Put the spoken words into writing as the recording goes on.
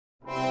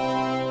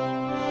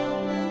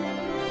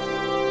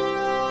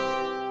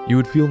you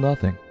would feel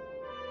nothing.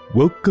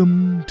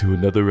 Welcome to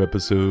another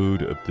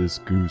episode of This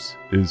Goose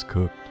is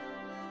Cooked,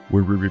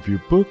 where we review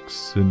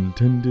books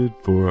intended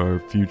for our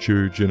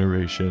future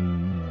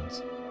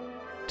generations.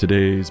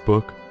 Today's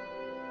book,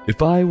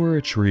 If I Were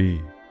a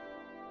Tree,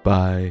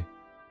 by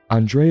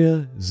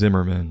Andrea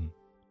Zimmerman.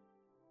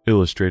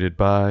 Illustrated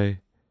by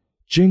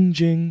Jing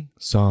Jing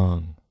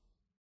Song.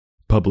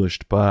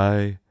 Published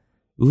by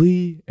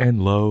Lee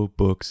and Low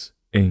Books,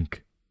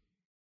 Inc.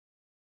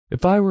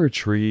 If I Were a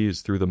Tree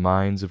is through the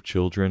minds of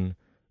children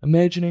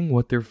imagining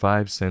what their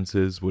five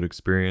senses would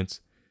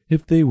experience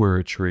if they were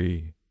a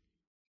tree.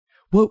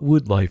 What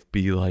would life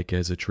be like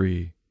as a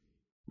tree?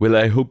 Well,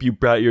 I hope you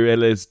brought your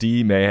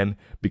LSD, man,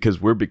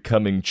 because we're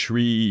becoming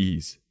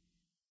trees.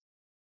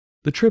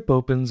 The trip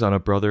opens on a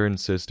brother and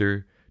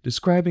sister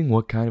describing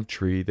what kind of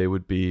tree they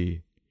would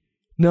be.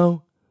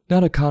 No,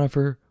 not a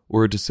conifer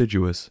or a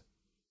deciduous.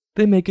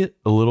 They make it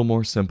a little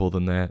more simple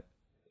than that.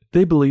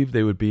 They believe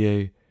they would be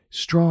a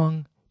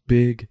strong,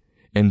 big,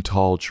 and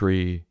tall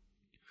tree.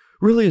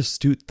 Really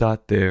astute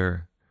thought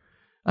there.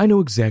 I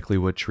know exactly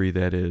what tree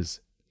that is.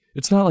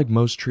 It's not like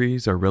most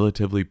trees are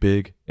relatively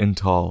big and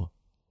tall.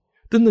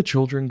 Then the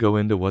children go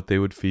into what they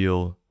would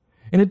feel,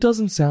 and it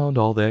doesn't sound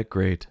all that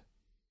great.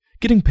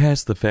 Getting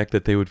past the fact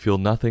that they would feel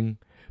nothing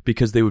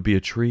because they would be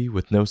a tree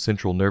with no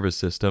central nervous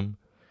system,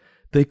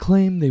 they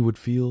claim they would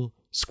feel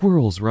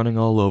squirrels running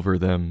all over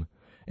them,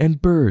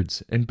 and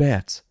birds and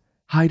bats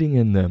hiding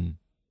in them,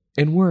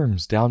 and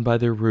worms down by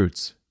their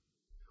roots.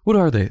 What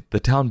are they, the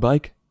town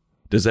bike?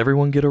 Does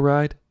everyone get a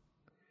ride?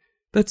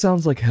 That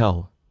sounds like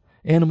hell.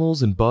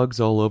 Animals and bugs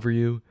all over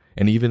you,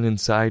 and even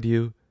inside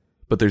you,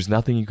 but there's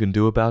nothing you can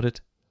do about it.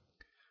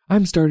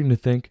 I'm starting to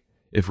think,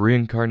 if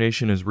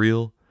reincarnation is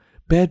real,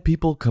 bad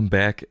people come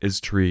back as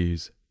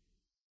trees.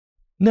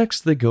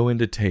 Next they go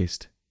into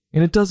taste,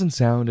 and it doesn't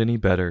sound any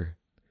better.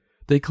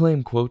 They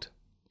claim, quote,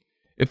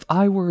 if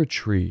I were a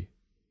tree,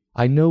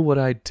 I know what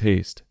I'd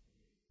taste.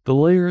 The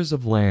layers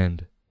of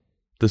land,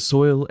 the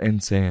soil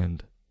and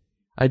sand.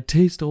 I'd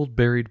taste old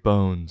buried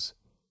bones,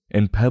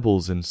 and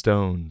pebbles and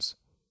stones,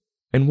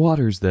 and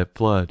waters that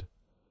flood,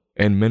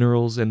 and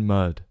minerals and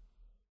mud.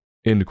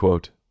 End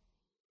quote.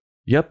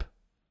 Yep,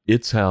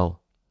 it's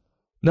hell.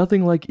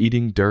 Nothing like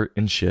eating dirt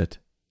and shit.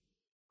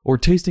 Or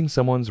tasting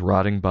someone's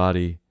rotting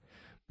body.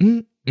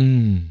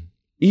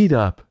 Eat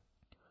up.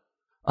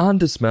 On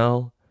to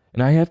smell,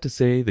 and I have to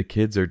say the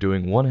kids are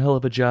doing one hell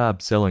of a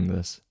job selling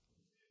this.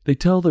 They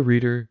tell the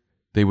reader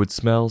they would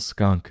smell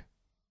skunk.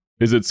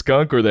 Is it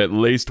skunk or that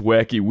laced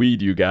wacky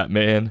weed you got,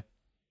 man?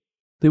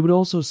 They would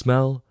also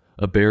smell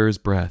a bear's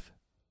breath.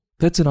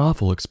 That's an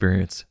awful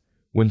experience.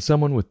 When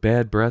someone with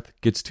bad breath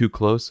gets too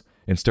close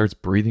and starts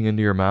breathing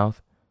into your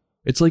mouth,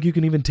 it's like you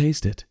can even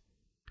taste it.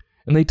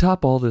 And they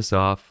top all this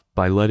off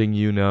by letting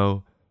you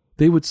know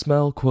they would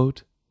smell,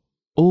 quote,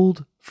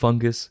 old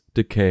fungus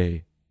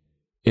decay,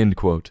 end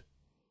quote.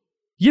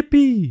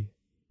 Yippee!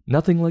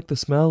 Nothing like the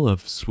smell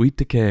of sweet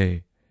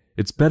decay.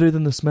 It's better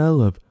than the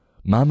smell of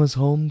Mama's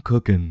home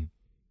cookin'.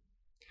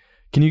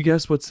 Can you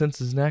guess what sense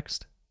is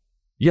next?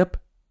 Yep,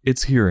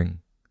 it's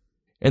hearing.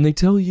 And they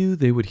tell you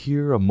they would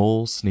hear a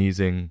mole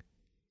sneezing.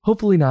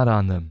 Hopefully not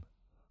on them.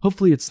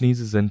 Hopefully it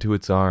sneezes into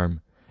its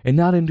arm, and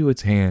not into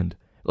its hand,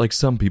 like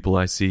some people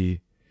I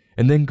see,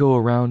 and then go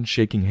around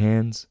shaking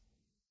hands.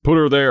 Put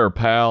her there,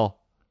 pal.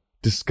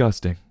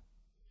 Disgusting.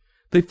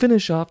 They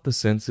finish off the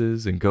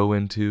senses and go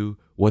into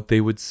what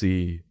they would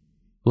see,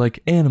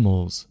 like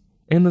animals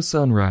and the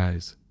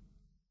sunrise.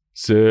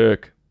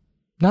 Sick.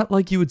 Not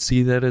like you would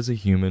see that as a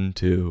human,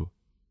 too.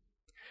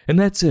 And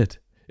that's it.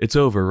 It's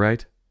over,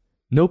 right?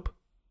 Nope.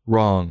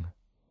 Wrong.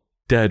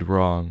 Dead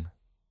wrong.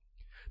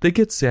 They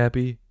get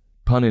sappy,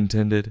 pun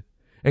intended,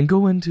 and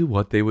go into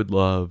what they would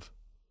love.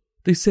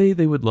 They say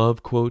they would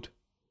love, quote,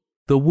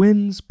 the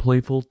wind's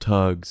playful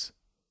tugs,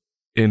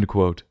 end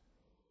quote.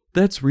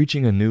 That's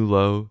reaching a new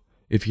low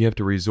if you have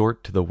to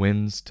resort to the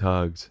wind's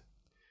tugs.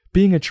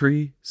 Being a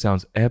tree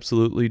sounds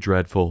absolutely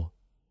dreadful.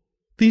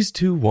 These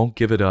two won't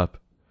give it up.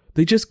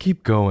 They just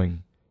keep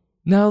going.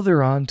 Now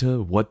they're on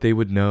to what they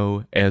would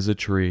know as a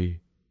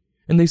tree.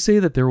 And they say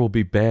that there will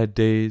be bad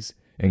days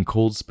and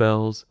cold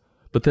spells,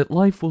 but that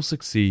life will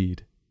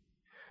succeed.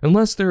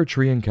 Unless they're a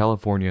tree in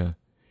California,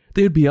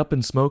 they'd be up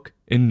in smoke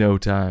in no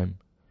time,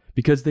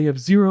 because they have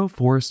zero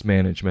forest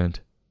management.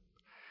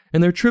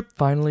 And their trip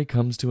finally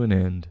comes to an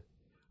end.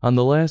 On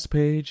the last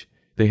page,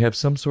 they have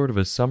some sort of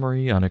a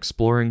summary on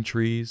exploring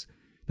trees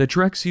that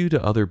directs you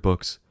to other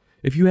books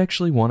if you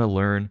actually want to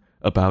learn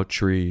about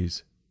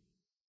trees.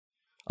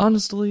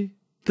 Honestly,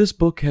 this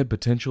book had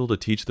potential to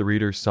teach the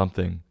reader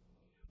something,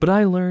 but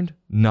I learned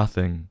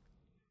nothing.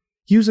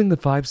 Using the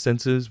five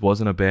senses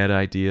wasn't a bad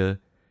idea,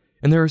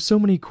 and there are so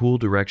many cool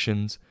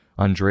directions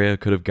Andrea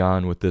could have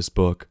gone with this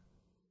book.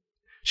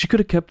 She could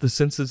have kept the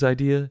senses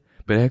idea,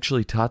 but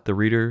actually taught the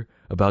reader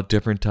about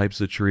different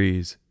types of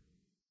trees.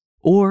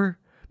 Or,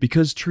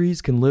 because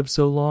trees can live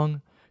so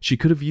long, she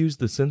could have used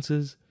the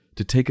senses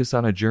to take us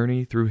on a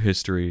journey through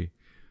history.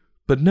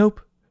 But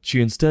nope,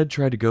 she instead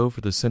tried to go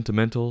for the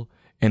sentimental,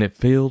 and it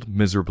failed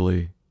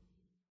miserably.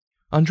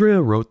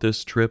 Andrea wrote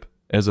this trip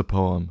as a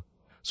poem,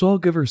 so I'll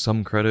give her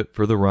some credit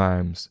for the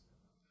rhymes.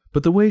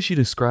 But the way she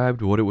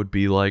described what it would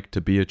be like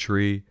to be a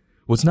tree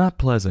was not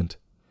pleasant.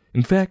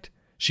 In fact,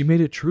 she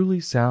made it truly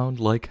sound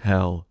like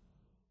hell.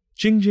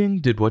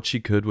 Jingjing did what she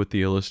could with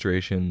the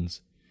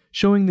illustrations,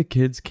 showing the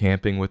kids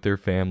camping with their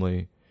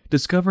family,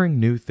 discovering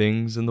new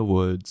things in the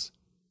woods.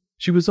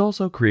 She was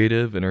also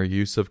creative in her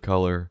use of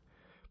color,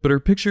 but her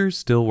pictures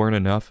still weren't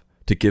enough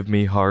to give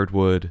me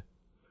hardwood.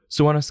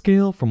 So on a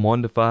scale from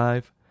 1 to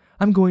 5,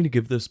 I'm going to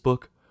give this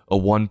book a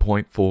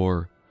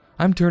 1.4.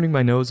 I'm turning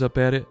my nose up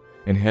at it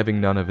and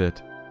having none of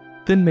it,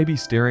 then maybe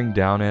staring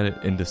down at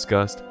it in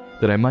disgust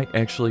that I might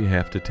actually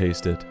have to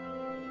taste it.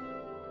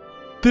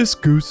 This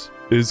goose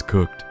is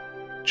cooked.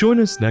 Join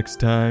us next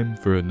time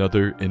for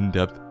another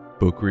in-depth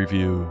book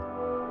review.